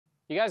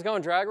You guys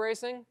going drag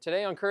racing?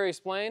 Today on Currie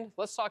Explained,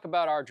 let's talk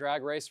about our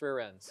drag race rear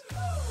ends.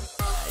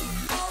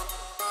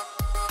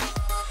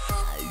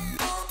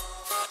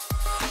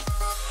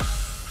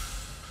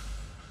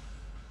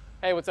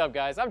 Hey, what's up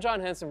guys? I'm John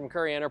Henson from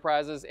Currie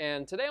Enterprises,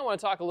 and today I want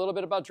to talk a little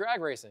bit about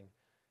drag racing.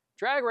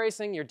 Drag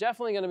racing, you're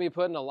definitely going to be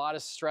putting a lot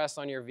of stress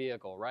on your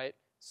vehicle, right?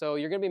 So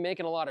you're going to be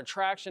making a lot of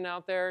traction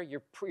out there,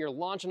 you're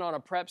launching on a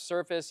prep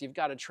surface, you've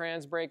got a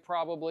trans brake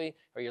probably,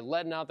 or you're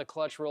letting out the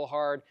clutch real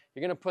hard,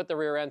 you're going to put the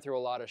rear end through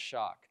a lot of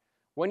shock.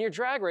 When you're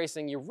drag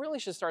racing, you really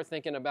should start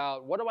thinking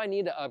about, what do I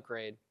need to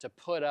upgrade to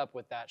put up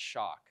with that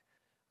shock?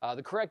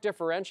 The correct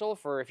differential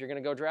for if you're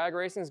going to go drag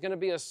racing is going to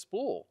be a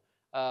spool.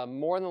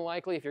 More than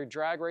likely, if you're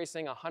drag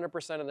racing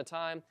 100% of the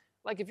time,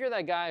 like if you're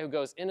that guy who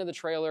goes into the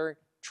trailer,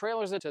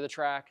 trailers it to the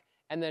track,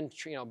 and then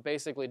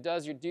basically do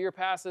your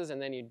passes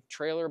and then you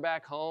trailer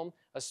back home,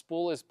 a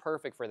spool is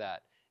perfect for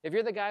that. If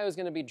you're the guy who's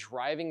going to be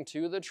driving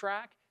to the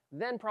track,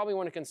 then probably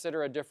want to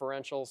consider a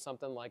differential,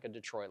 something like a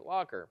Detroit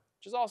locker,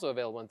 which is also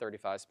available in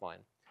 35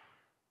 spline.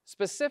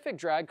 Specific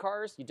drag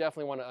cars, you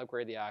definitely want to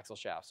upgrade the axle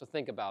shaft, so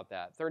think about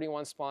that.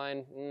 31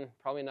 spline,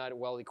 probably not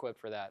well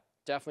equipped for that.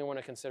 Definitely want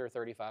to consider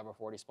 35 or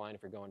 40 spline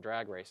if you're going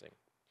drag racing.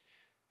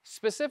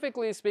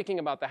 Specifically speaking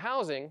about the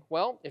housing,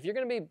 well, if you're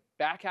going to be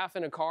back half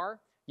in a car,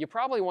 you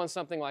probably want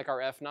something like our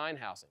F9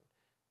 housing.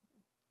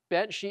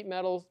 Bent sheet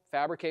metal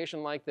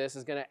fabrication like this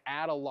is going to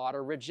add a lot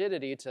of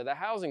rigidity to the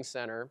housing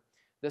center.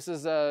 This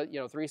is a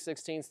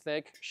 3/16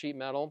 thick sheet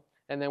metal,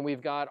 and then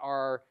we've got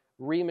our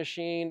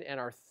remachined and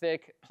our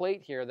thick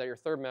plate here that your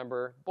third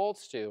member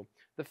bolts to.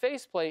 The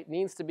faceplate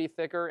needs to be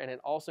thicker, and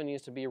it also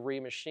needs to be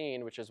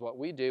remachined, which is what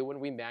we do when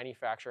we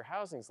manufacture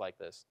housings like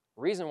this.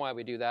 The reason why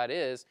we do that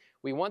is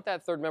we want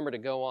that third member to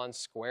go on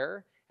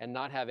square and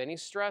not have any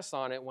stress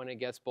on it when it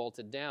gets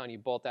bolted down. You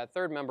bolt that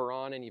third member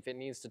on, and if it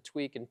needs to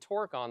tweak and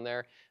torque on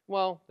there,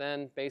 well,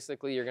 then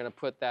basically you're going to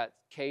put that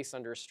case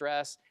under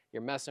stress,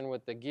 you're messing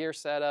with the gear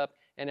setup,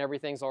 and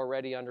everything's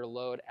already under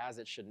load, as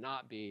it should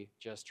not be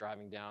just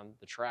driving down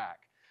the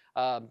track.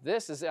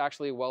 This is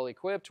actually well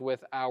equipped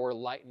with our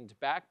lightened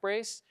back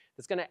brace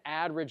that's going to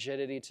add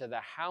rigidity to the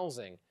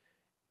housing.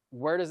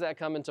 Where does that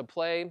come into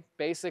play?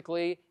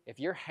 Basically, if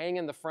you're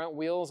hanging the front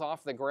wheels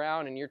off the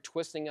ground and you're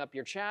twisting up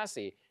your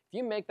chassis, if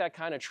you make that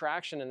kind of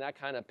traction and that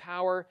kind of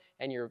power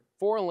and your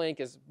four-link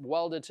is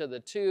welded to the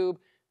tube,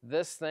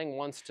 this thing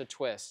wants to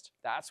twist.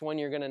 That's when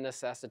you're going to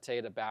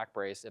necessitate a back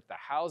brace. If the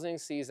housing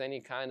sees any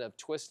kind of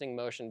twisting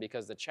motion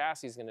because the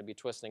chassis is going to be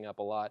twisting up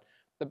a lot,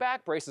 the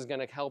back brace is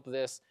going to help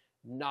this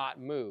not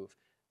move.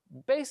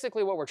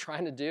 Basically what we're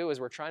trying to do is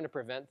we're trying to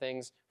prevent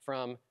things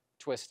from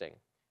twisting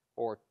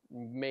or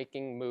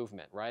making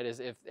movement, right?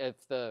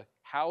 If the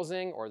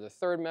housing or the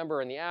third member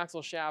and the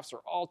axle shafts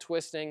are all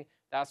twisting,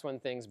 that's when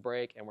things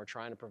break, and we're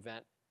trying to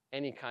prevent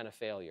any kind of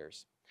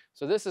failures.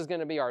 So this is going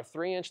to be our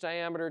 3-inch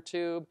diameter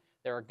tube.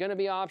 There are going to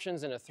be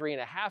options in a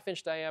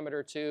 3.5-inch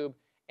diameter tube,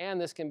 and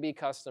this can be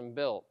custom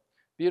built.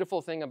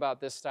 Beautiful thing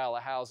about this style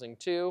of housing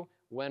too,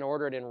 when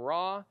ordered in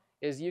raw,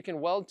 is you can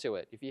weld to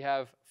it. If you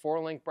have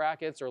 4-link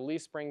brackets or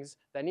leaf springs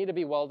that need to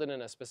be welded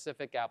in a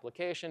specific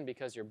application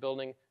because you're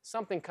building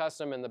something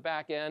custom in the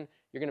back end,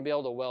 you're going to be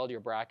able to weld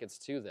your brackets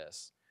to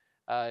this.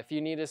 If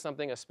you needed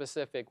something a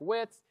specific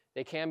width,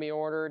 they can be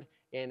ordered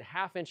in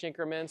 1/2-inch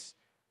increments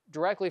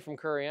directly from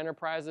Currie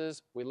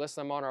Enterprises. We list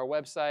them on our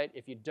website.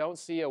 If you don't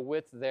see a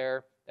width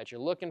there that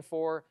you're looking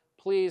for,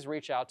 please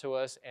reach out to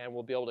us and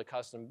we'll be able to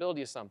custom build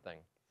you something.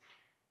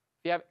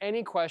 If you have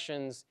any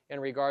questions in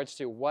regards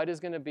to what is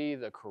going to be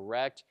the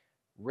correct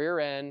rear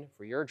end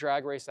for your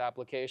drag race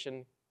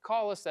application,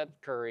 call us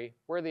at Currie.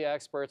 We're the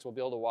experts. We'll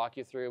be able to walk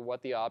you through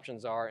what the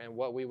options are and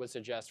what we would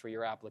suggest for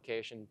your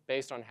application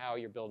based on how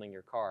you're building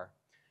your car.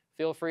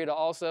 Feel free to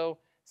also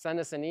send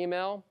us an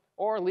email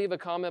or leave a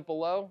comment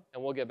below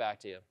and we'll get back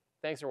to you.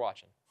 Thanks for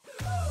watching.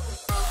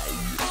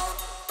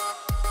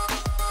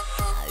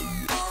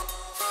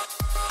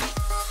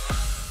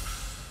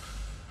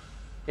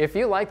 If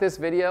you like this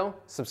video,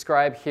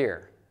 subscribe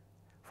here.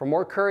 For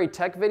more Currie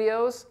tech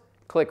videos,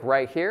 click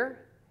right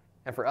here.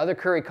 And for other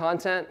Currie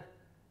content,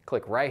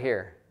 click right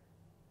here.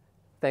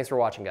 Thanks for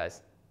watching,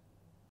 guys.